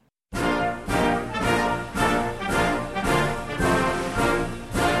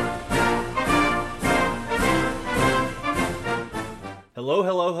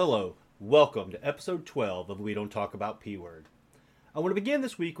Welcome to episode 12 of We Don't Talk About P Word. I want to begin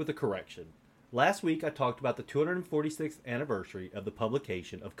this week with a correction. Last week I talked about the 246th anniversary of the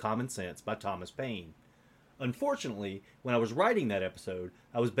publication of Common Sense by Thomas Paine. Unfortunately, when I was writing that episode,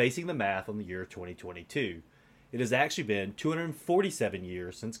 I was basing the math on the year 2022. It has actually been 247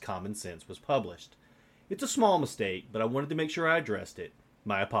 years since Common Sense was published. It's a small mistake, but I wanted to make sure I addressed it.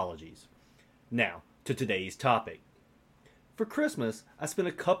 My apologies. Now, to today's topic. For Christmas, I spent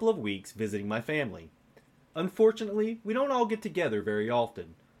a couple of weeks visiting my family. Unfortunately, we don't all get together very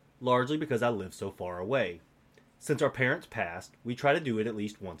often, largely because I live so far away. Since our parents passed, we try to do it at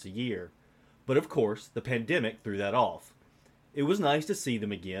least once a year. But of course, the pandemic threw that off. It was nice to see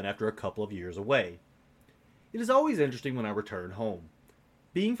them again after a couple of years away. It is always interesting when I return home.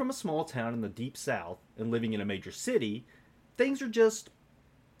 Being from a small town in the deep south and living in a major city, things are just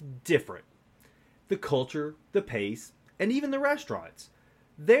different. The culture, the pace, and even the restaurants.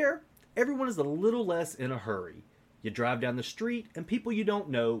 There, everyone is a little less in a hurry. You drive down the street and people you don't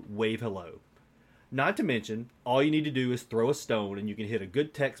know wave hello. Not to mention, all you need to do is throw a stone and you can hit a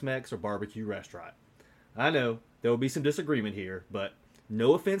good Tex-Mex or barbecue restaurant. I know, there will be some disagreement here, but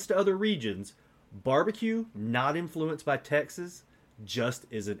no offense to other regions, barbecue not influenced by Texas just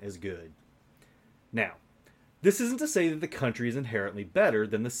isn't as good. Now, this isn't to say that the country is inherently better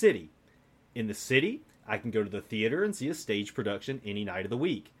than the city. In the city, I can go to the theater and see a stage production any night of the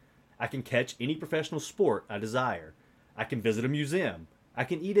week. I can catch any professional sport I desire. I can visit a museum. I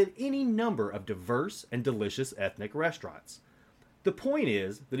can eat at any number of diverse and delicious ethnic restaurants. The point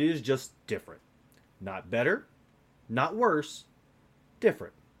is that it is just different. Not better, not worse,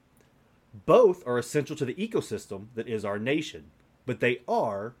 different. Both are essential to the ecosystem that is our nation, but they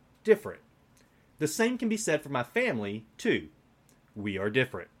are different. The same can be said for my family, too. We are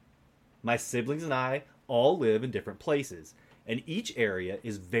different. My siblings and I all live in different places, and each area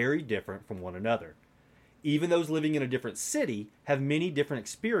is very different from one another. Even those living in a different city have many different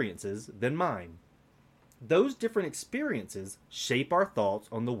experiences than mine. Those different experiences shape our thoughts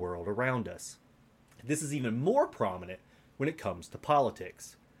on the world around us. This is even more prominent when it comes to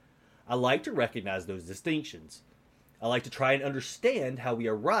politics. I like to recognize those distinctions. I like to try and understand how we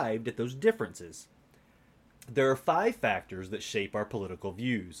arrived at those differences. There are 5 factors that shape our political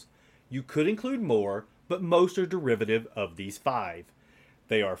views. You could include more, but most are derivative of these 5.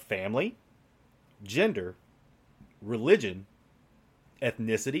 They are family, gender, religion,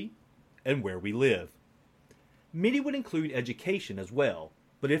 ethnicity, and where we live. Many would include education as well,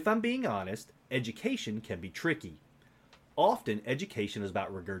 but if I'm being honest, education can be tricky. Often, education is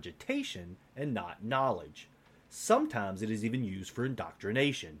about regurgitation and not knowledge. Sometimes it is even used for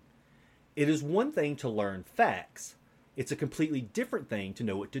indoctrination. It is one thing to learn facts. It's a completely different thing to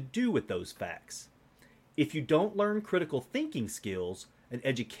know what to do with those facts. If you don't learn critical thinking skills, an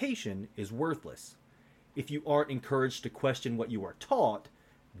education is worthless. If you aren't encouraged to question what you are taught,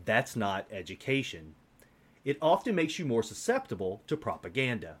 that's not education. It often makes you more susceptible to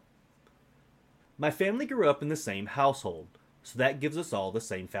propaganda. My family grew up in the same household, so that gives us all the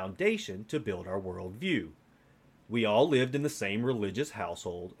same foundation to build our worldview. We all lived in the same religious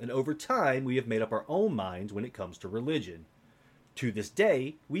household, and over time we have made up our own minds when it comes to religion. To this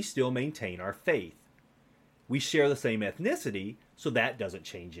day, we still maintain our faith. We share the same ethnicity, so that doesn't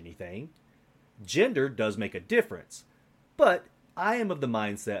change anything. Gender does make a difference, but I am of the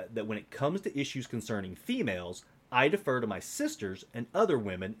mindset that when it comes to issues concerning females, I defer to my sisters and other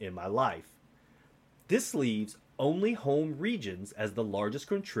women in my life. This leaves only home regions as the largest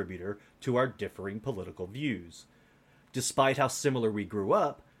contributor to our differing political views. Despite how similar we grew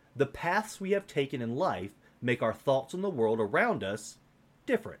up, the paths we have taken in life make our thoughts on the world around us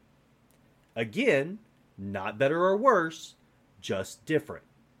different. Again, not better or worse, just different.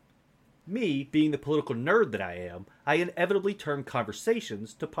 Me, being the political nerd that I am, I inevitably turn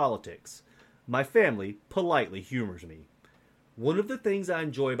conversations to politics. My family politely humors me. One of the things I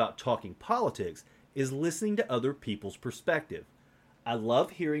enjoy about talking politics is listening to other people's perspective. I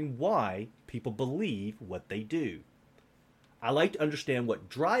love hearing why people believe what they do. I like to understand what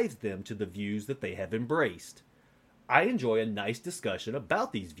drives them to the views that they have embraced. I enjoy a nice discussion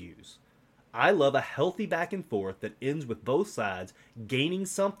about these views. I love a healthy back and forth that ends with both sides gaining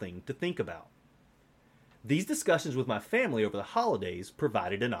something to think about. These discussions with my family over the holidays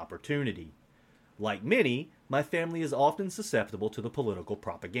provided an opportunity. Like many, my family is often susceptible to the political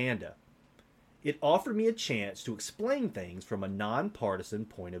propaganda. It offered me a chance to explain things from a nonpartisan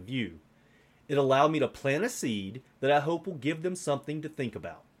point of view. It allowed me to plant a seed that I hope will give them something to think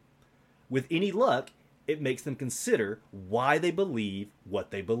about. With any luck, it makes them consider why they believe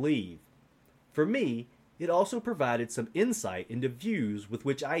what they believe. For me, it also provided some insight into views with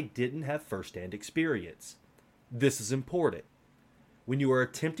which I didn't have firsthand experience. This is important. When you are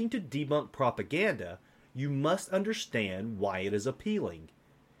attempting to debunk propaganda, you must understand why it is appealing.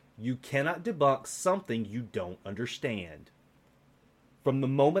 You cannot debunk something you don't understand. From the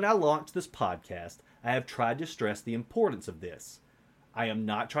moment I launched this podcast, I have tried to stress the importance of this. I am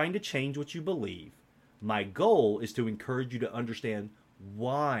not trying to change what you believe. My goal is to encourage you to understand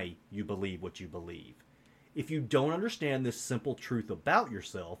why you believe what you believe. If you don't understand this simple truth about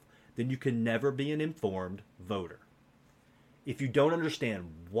yourself, then you can never be an informed voter. If you don't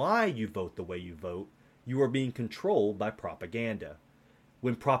understand why you vote the way you vote, you are being controlled by propaganda.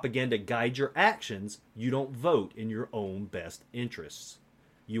 When propaganda guides your actions, you don't vote in your own best interests.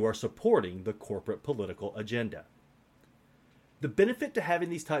 You are supporting the corporate political agenda. The benefit to having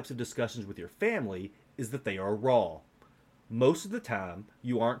these types of discussions with your family is that they are raw. Most of the time,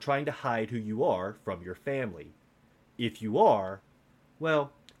 you aren't trying to hide who you are from your family. If you are,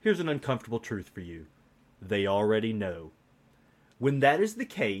 well, here's an uncomfortable truth for you. They already know. When that is the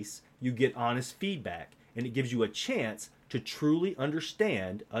case, you get honest feedback, and it gives you a chance to truly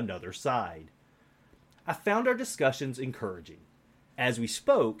understand another side. I found our discussions encouraging. As we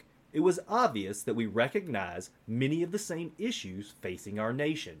spoke, it was obvious that we recognize many of the same issues facing our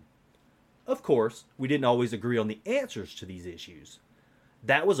nation. Of course, we didn't always agree on the answers to these issues.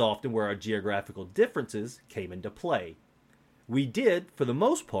 That was often where our geographical differences came into play. We did, for the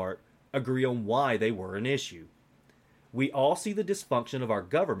most part, agree on why they were an issue. We all see the dysfunction of our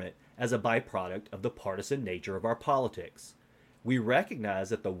government as a byproduct of the partisan nature of our politics. We recognize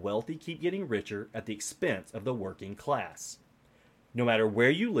that the wealthy keep getting richer at the expense of the working class. No matter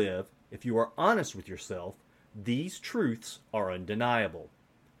where you live, if you are honest with yourself, these truths are undeniable.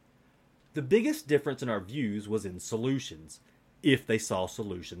 The biggest difference in our views was in solutions, if they saw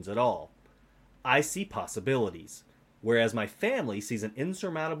solutions at all. I see possibilities, whereas my family sees an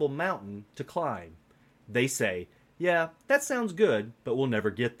insurmountable mountain to climb. They say, "Yeah, that sounds good, but we'll never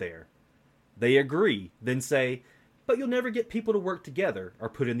get there." They agree, then say, "But you'll never get people to work together or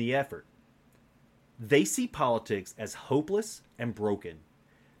put in the effort." They see politics as hopeless and broken.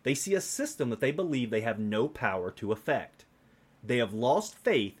 They see a system that they believe they have no power to affect. They have lost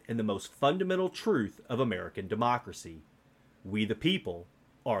faith in the most fundamental truth of American democracy. We the people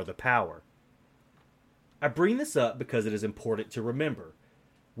are the power. I bring this up because it is important to remember.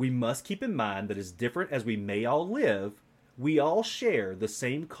 We must keep in mind that as different as we may all live, we all share the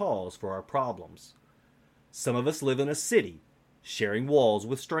same cause for our problems. Some of us live in a city, sharing walls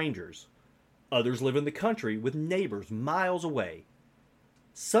with strangers. Others live in the country with neighbors miles away.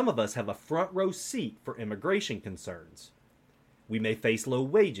 Some of us have a front row seat for immigration concerns. We may face low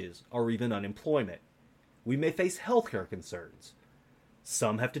wages or even unemployment. We may face healthcare concerns.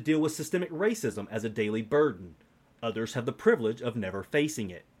 Some have to deal with systemic racism as a daily burden. Others have the privilege of never facing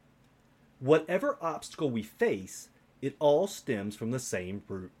it. Whatever obstacle we face, it all stems from the same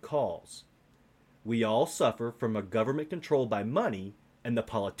root cause. We all suffer from a government controlled by money and the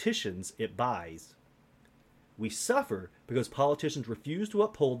politicians it buys. We suffer because politicians refuse to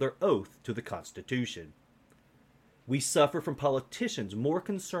uphold their oath to the Constitution. We suffer from politicians more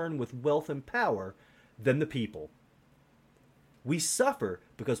concerned with wealth and power than the people. We suffer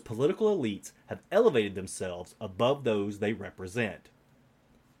because political elites have elevated themselves above those they represent.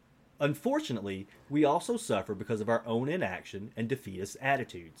 Unfortunately, we also suffer because of our own inaction and defeatist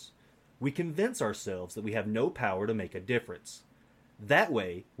attitudes. We convince ourselves that we have no power to make a difference. That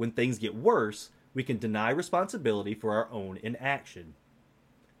way, when things get worse, we can deny responsibility for our own inaction.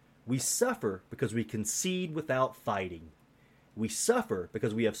 We suffer because we concede without fighting. We suffer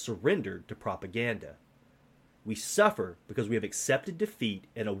because we have surrendered to propaganda. We suffer because we have accepted defeat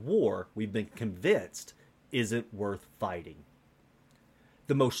in a war we've been convinced isn't worth fighting.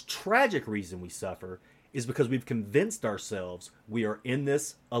 The most tragic reason we suffer is because we've convinced ourselves we are in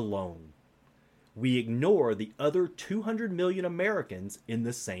this alone. We ignore the other 200 million Americans in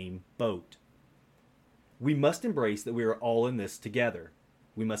the same boat. We must embrace that we are all in this together.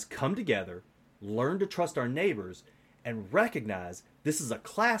 We must come together, learn to trust our neighbors, and recognize this is a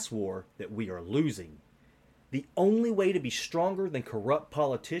class war that we are losing. The only way to be stronger than corrupt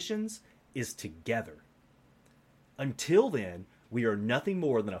politicians is together. Until then, we are nothing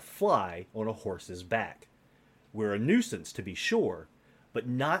more than a fly on a horse's back. We're a nuisance, to be sure, but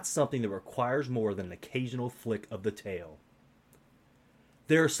not something that requires more than an occasional flick of the tail.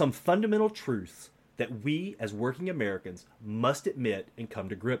 There are some fundamental truths that we as working Americans must admit and come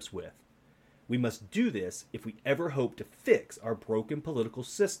to grips with. We must do this if we ever hope to fix our broken political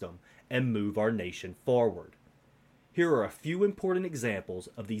system and move our nation forward. Here are a few important examples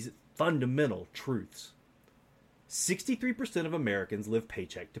of these fundamental truths. 63% of Americans live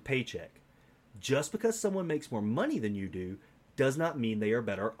paycheck to paycheck. Just because someone makes more money than you do does not mean they are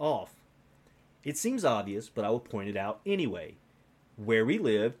better off. It seems obvious, but I will point it out anyway. Where we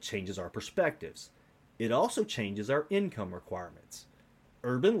live changes our perspectives. It also changes our income requirements.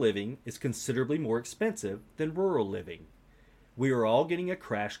 Urban living is considerably more expensive than rural living. We are all getting a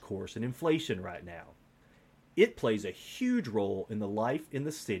crash course in inflation right now. It plays a huge role in the life in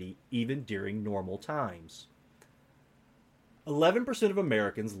the city even during normal times. 11% of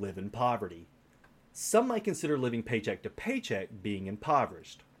Americans live in poverty. Some might consider living paycheck to paycheck being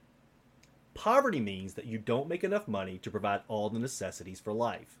impoverished. Poverty means that you don't make enough money to provide all the necessities for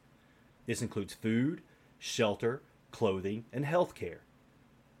life. This includes food, shelter, clothing, and health care.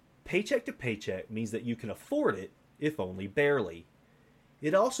 Paycheck to paycheck means that you can afford it, if only barely.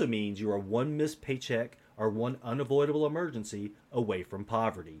 It also means you are one missed paycheck or one unavoidable emergency away from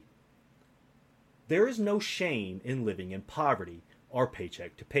poverty. There is no shame in living in poverty or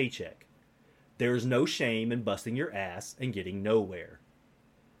paycheck to paycheck. There is no shame in busting your ass and getting nowhere.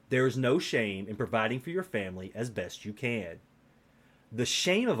 There is no shame in providing for your family as best you can. The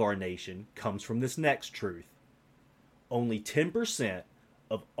shame of our nation comes from this next truth. Only 10%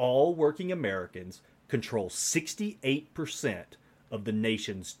 of all working Americans control 68% of the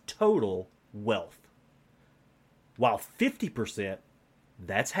nation's total wealth, while 50%,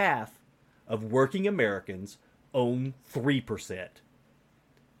 that's half, of working Americans own 3%.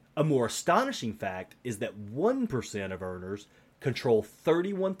 A more astonishing fact is that 1% of earners control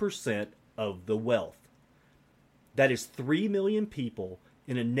 31% of the wealth. That is 3 million people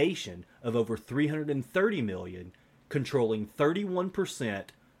in a nation of over 330 million controlling 31%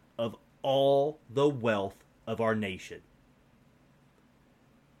 of all the wealth of our nation.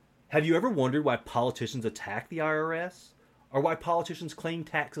 Have you ever wondered why politicians attack the IRS? Or why politicians claim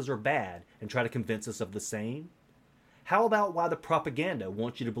taxes are bad and try to convince us of the same? How about why the propaganda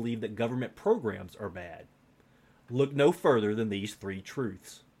wants you to believe that government programs are bad? Look no further than these three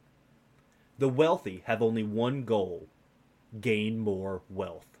truths. The wealthy have only one goal: gain more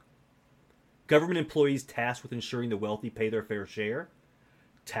wealth. Government employees tasked with ensuring the wealthy pay their fair share?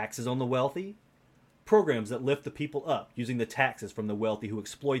 Taxes on the wealthy? Programs that lift the people up using the taxes from the wealthy who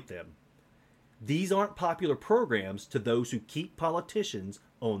exploit them. These aren't popular programs to those who keep politicians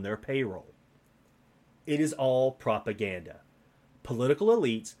on their payroll. It is all propaganda. Political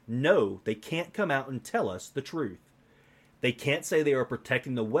elites know they can't come out and tell us the truth. They can't say they are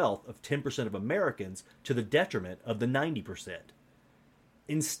protecting the wealth of 10% of Americans to the detriment of the 90%.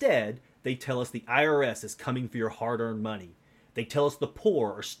 Instead, they tell us the IRS is coming for your hard-earned money. They tell us the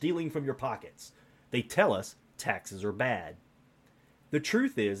poor are stealing from your pockets. They tell us taxes are bad. The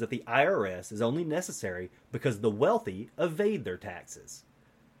truth is that the IRS is only necessary because the wealthy evade their taxes.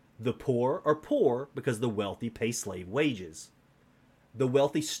 The poor are poor because the wealthy pay slave wages. The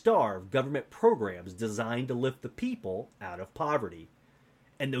wealthy starve government programs designed to lift the people out of poverty.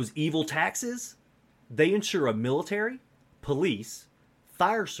 And those evil taxes? They ensure a military, police,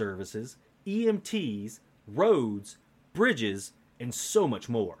 fire services, EMTs, roads, bridges, and so much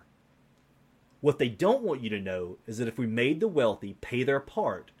more. What they don't want you to know is that if we made the wealthy pay their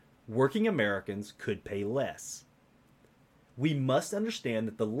part, working Americans could pay less. We must understand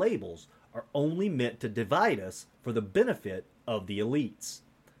that the labels are only meant to divide us for the benefit of the elites.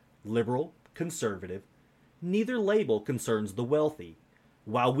 Liberal, conservative, neither label concerns the wealthy.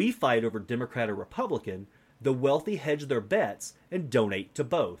 While we fight over Democrat or Republican, the wealthy hedge their bets and donate to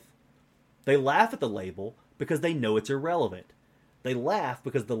both. They laugh at the label because they know it's irrelevant. They laugh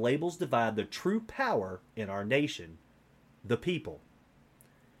because the labels divide the true power in our nation, the people.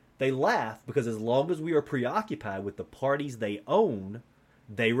 They laugh because as long as we are preoccupied with the parties they own,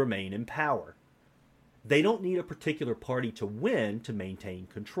 they remain in power. They don't need a particular party to win to maintain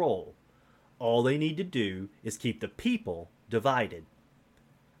control. All they need to do is keep the people divided.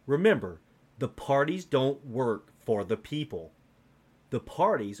 Remember, the parties don't work for the people. The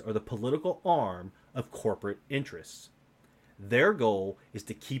parties are the political arm of corporate interests. Their goal is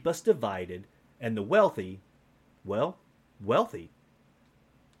to keep us divided and the wealthy, well, wealthy.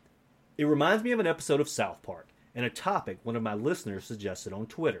 It reminds me of an episode of South Park and a topic one of my listeners suggested on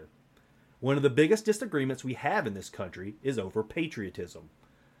Twitter. One of the biggest disagreements we have in this country is over patriotism.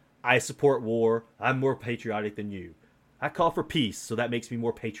 I support war. I'm more patriotic than you. I call for peace, so that makes me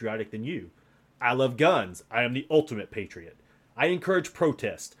more patriotic than you. I love guns. I am the ultimate patriot. I encourage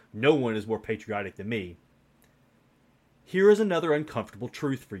protest. No one is more patriotic than me. Here is another uncomfortable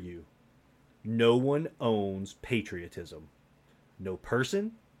truth for you. No one owns patriotism. No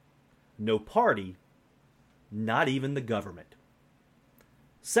person, no party, not even the government.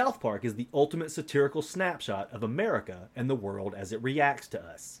 South Park is the ultimate satirical snapshot of America and the world as it reacts to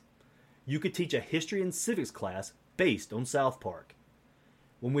us. You could teach a history and civics class based on South Park.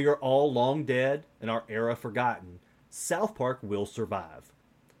 When we are all long dead and our era forgotten, South Park will survive.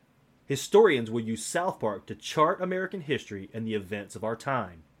 Historians will use South Park to chart American history and the events of our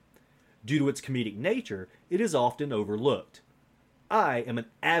time. Due to its comedic nature, it is often overlooked. I am an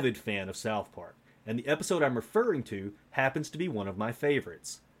avid fan of South Park, and the episode I'm referring to happens to be one of my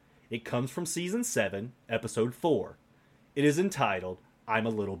favorites. It comes from Season 7, Episode 4. It is entitled, I'm a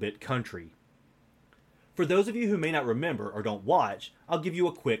Little Bit Country. For those of you who may not remember or don't watch, I'll give you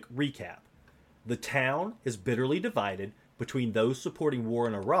a quick recap. The town is bitterly divided between those supporting war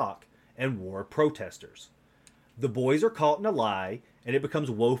in Iraq and war protesters. The boys are caught in a lie, and it becomes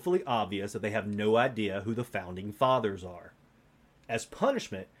woefully obvious that they have no idea who the founding fathers are. As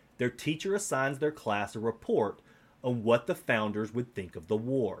punishment, their teacher assigns their class a report on what the founders would think of the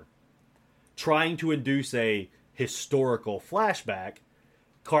war. Trying to induce a historical flashback,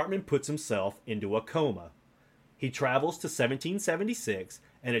 Cartman puts himself into a coma. He travels to 1776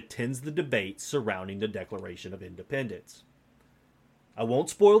 and attends the debates surrounding the Declaration of Independence. I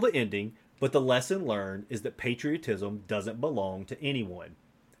won't spoil the ending, but the lesson learned is that patriotism doesn't belong to anyone.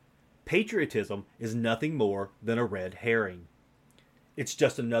 Patriotism is nothing more than a red herring. It's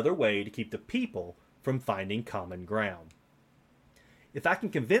just another way to keep the people from finding common ground. If I can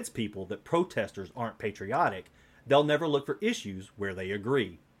convince people that protesters aren't patriotic, they'll never look for issues where they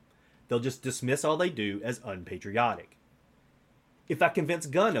agree. They'll just dismiss all they do as unpatriotic. If I convince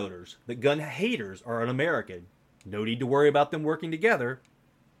gun owners that gun haters are un-American, no need to worry about them working together.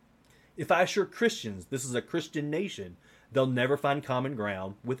 If I assure Christians this is a Christian nation, they'll never find common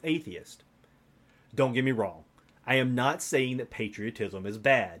ground with atheists. Don't get me wrong. I am not saying that patriotism is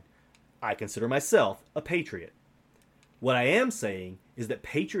bad. I consider myself a patriot. What I am saying is that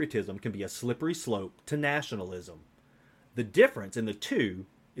patriotism can be a slippery slope to nationalism. The difference in the two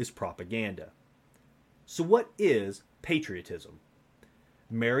is propaganda. So what is patriotism?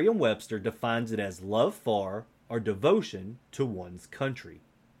 Merriam-Webster defines it as love for or devotion to one's country.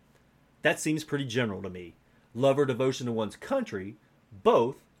 That seems pretty general to me. Love or devotion to one's country,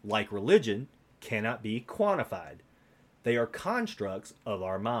 both, like religion, cannot be quantified. They are constructs of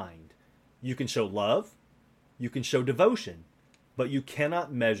our mind. You can show love, you can show devotion, but you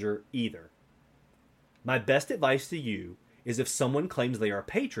cannot measure either. My best advice to you is if someone claims they are a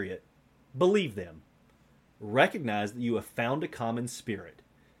patriot, believe them. Recognize that you have found a common spirit.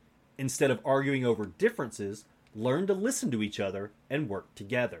 Instead of arguing over differences, learn to listen to each other and work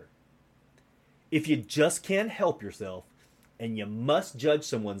together. If you just can't help yourself, and you must judge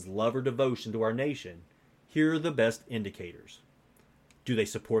someone's love or devotion to our nation, here are the best indicators. Do they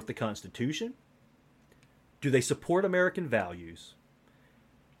support the Constitution? Do they support American values?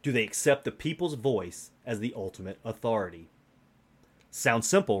 Do they accept the people's voice as the ultimate authority? Sounds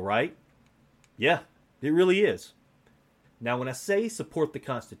simple, right? Yeah, it really is. Now, when I say support the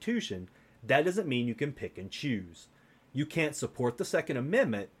Constitution, that doesn't mean you can pick and choose. You can't support the Second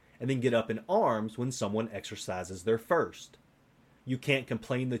Amendment and then get up in arms when someone exercises their first. You can't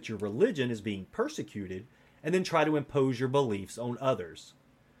complain that your religion is being persecuted and then try to impose your beliefs on others.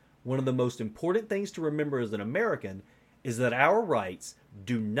 One of the most important things to remember as an American is that our rights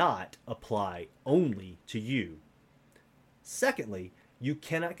do not apply only to you. Secondly, you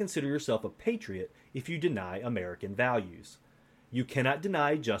cannot consider yourself a patriot if you deny American values. You cannot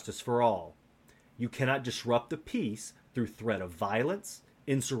deny justice for all. You cannot disrupt the peace through threat of violence,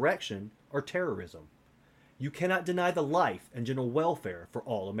 insurrection, or terrorism. You cannot deny the life and general welfare for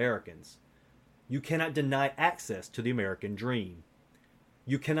all Americans. You cannot deny access to the American dream.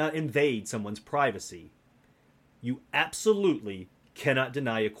 You cannot invade someone's privacy. You absolutely cannot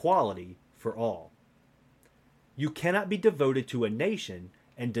deny equality for all. You cannot be devoted to a nation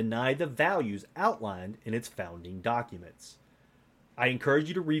and deny the values outlined in its founding documents. I encourage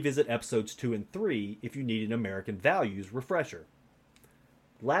you to revisit episodes 2 and 3 if you need an American values refresher.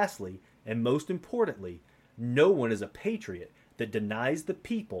 Lastly, and most importantly, no one is a patriot that denies the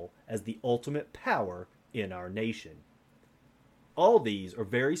people as the ultimate power in our nation. All these are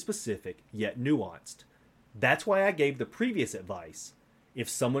very specific yet nuanced. That's why I gave the previous advice. If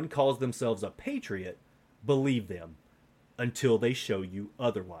someone calls themselves a patriot, believe them until they show you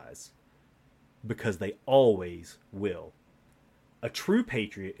otherwise. Because they always will. A true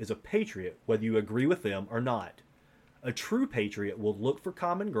patriot is a patriot whether you agree with them or not. A true patriot will look for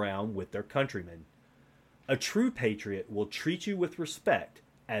common ground with their countrymen. A true patriot will treat you with respect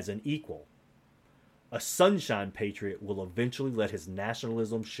as an equal. A sunshine patriot will eventually let his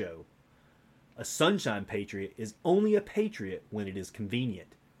nationalism show. A sunshine patriot is only a patriot when it is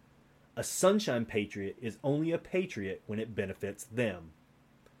convenient. A sunshine patriot is only a patriot when it benefits them.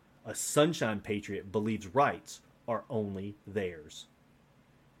 A sunshine patriot believes rights are only theirs.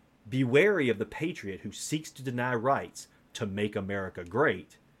 Be wary of the patriot who seeks to deny rights to make America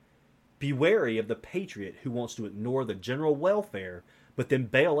great. Be wary of the patriot who wants to ignore the general welfare but then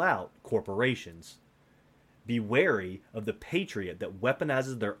bail out corporations. Be wary of the patriot that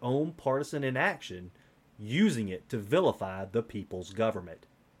weaponizes their own partisan inaction, using it to vilify the people's government.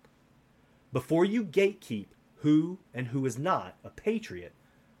 Before you gatekeep who and who is not a patriot,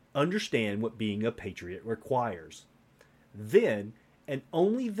 understand what being a patriot requires. Then, and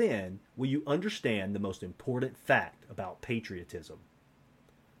only then, will you understand the most important fact about patriotism.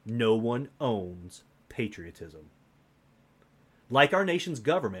 No one owns patriotism. Like our nation's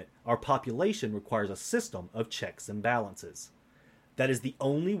government, our population requires a system of checks and balances. That is the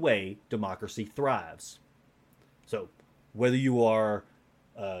only way democracy thrives. So, whether you are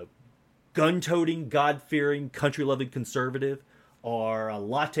a gun-toting, God-fearing, country-loving conservative, or a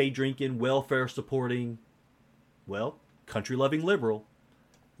latte-drinking, welfare-supporting, country-loving liberal,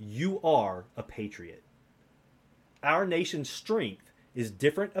 you are a patriot. Our nation's strength is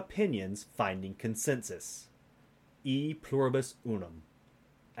different opinions finding consensus. E pluribus unum.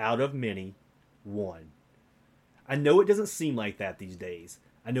 Out of many, one. I know it doesn't seem like that these days.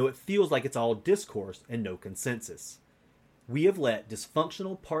 I know it feels like it's all discourse and no consensus. We have let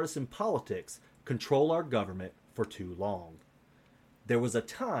dysfunctional partisan politics control our government for too long. There was a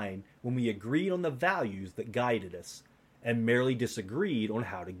time when we agreed on the values that guided us and merely disagreed on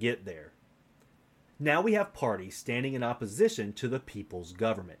how to get there. Now we have parties standing in opposition to the people's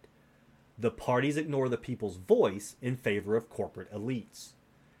government. The parties ignore the people's voice in favor of corporate elites.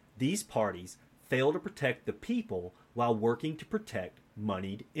 These parties fail to protect the people while working to protect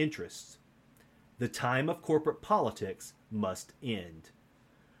moneyed interests. The time of corporate politics must end.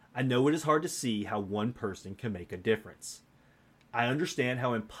 I know it is hard to see how one person can make a difference. I understand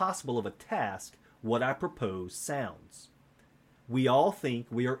how impossible of a task what I propose sounds. We all think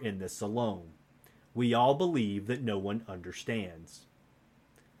we are in this alone. We all believe that no one understands.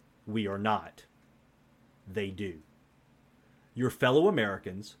 We are not. They do. Your fellow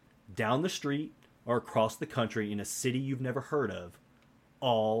Americans, down the street or across the country in a city you've never heard of,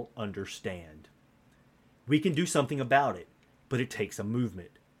 all understand. We can do something about it, but it takes a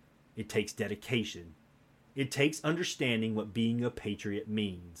movement. It takes dedication. It takes understanding what being a patriot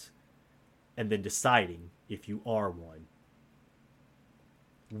means, and then deciding if you are one.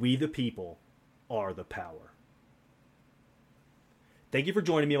 We the people are the power. Thank you for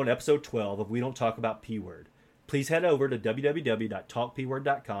joining me on episode 12 of We Don't Talk About P Word. Please head over to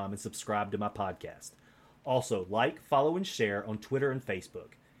www.talkpword.com and subscribe to my podcast. Also, like, follow, and share on Twitter and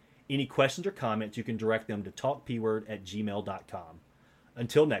Facebook. Any questions or comments, you can direct them to talkpword@gmail.com.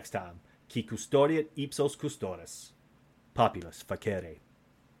 Until next time, qui custodiet ipsos custodes. Populus facere.